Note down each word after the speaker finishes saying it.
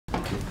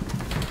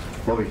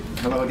Bobby,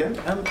 hello again.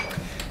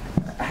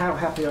 How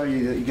happy are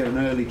you that you get an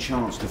early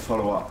chance to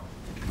follow up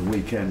the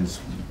weekend's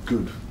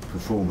good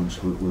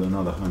performance with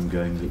another home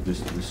game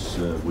this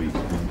week?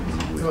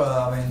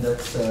 Well, I mean,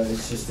 that's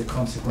it's just a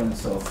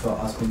consequence of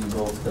us being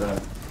involved in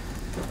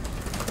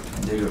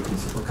the European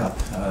Super Cup.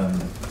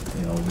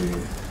 You know, we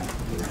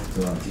have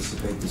to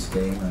anticipate this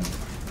game, and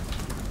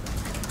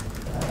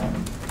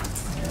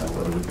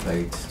whether we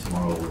play it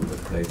tomorrow or we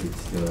played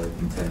it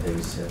in 10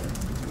 days,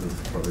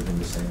 we've probably been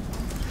the same.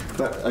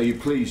 But are you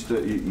pleased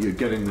that you're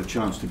getting the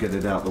chance to get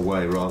it out of the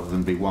way rather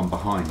than be one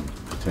behind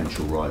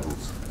potential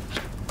rivals?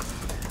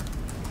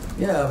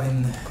 Yeah, I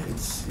mean,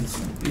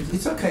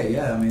 it's okay.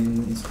 Yeah, I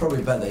mean, it's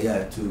probably better,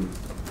 yeah, to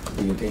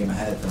be a game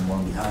ahead than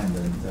one behind,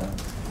 and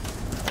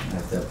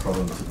have that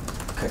problem to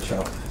catch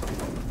up.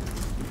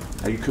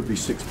 You could be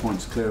 6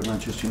 points clear of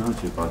Manchester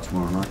United by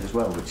tomorrow night as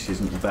well, which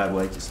isn't a bad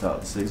way to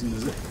start the season,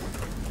 is it?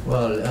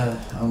 Well,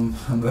 I'm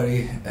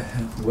very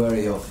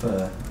wary of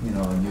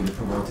newly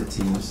promoted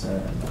teams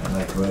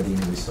like Reading.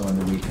 We saw in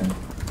the weekend,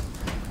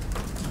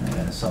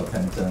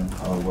 Southampton,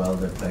 how well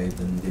they played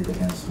and did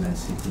against Man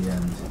City,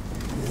 and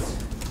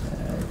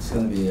it's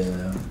going to be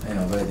a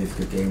very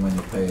difficult game when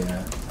you play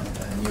a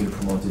newly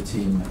promoted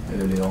team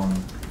early on,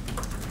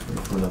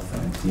 full of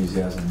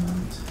enthusiasm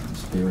and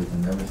spirit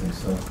and everything.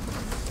 So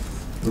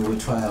we will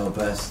try our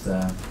best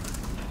to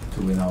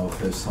win our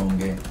first home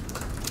game.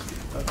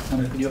 Can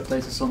you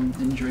update us on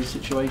injury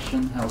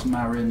situation? How's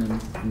Marin and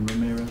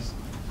Ramires?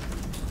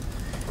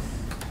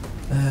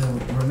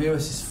 Ramires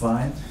is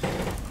fine.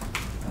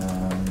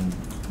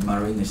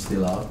 Marin is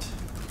still out.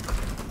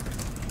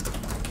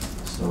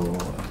 So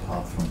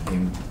apart from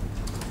him,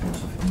 in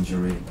terms of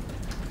injury,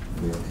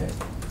 we're okay.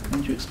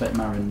 When do you expect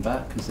Marin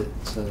back? Is it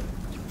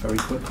very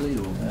quickly,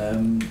 or?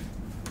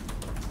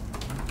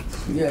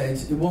 Yeah,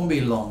 it won't be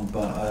long,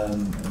 but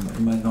it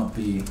might not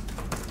be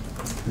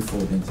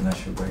before the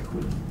international break.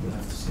 We'll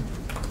have to see.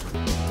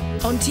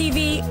 On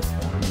TV,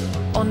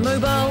 on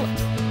mobile,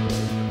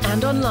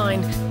 and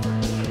online.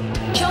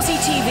 Chelsea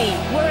TV,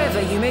 wherever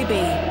you may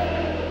be.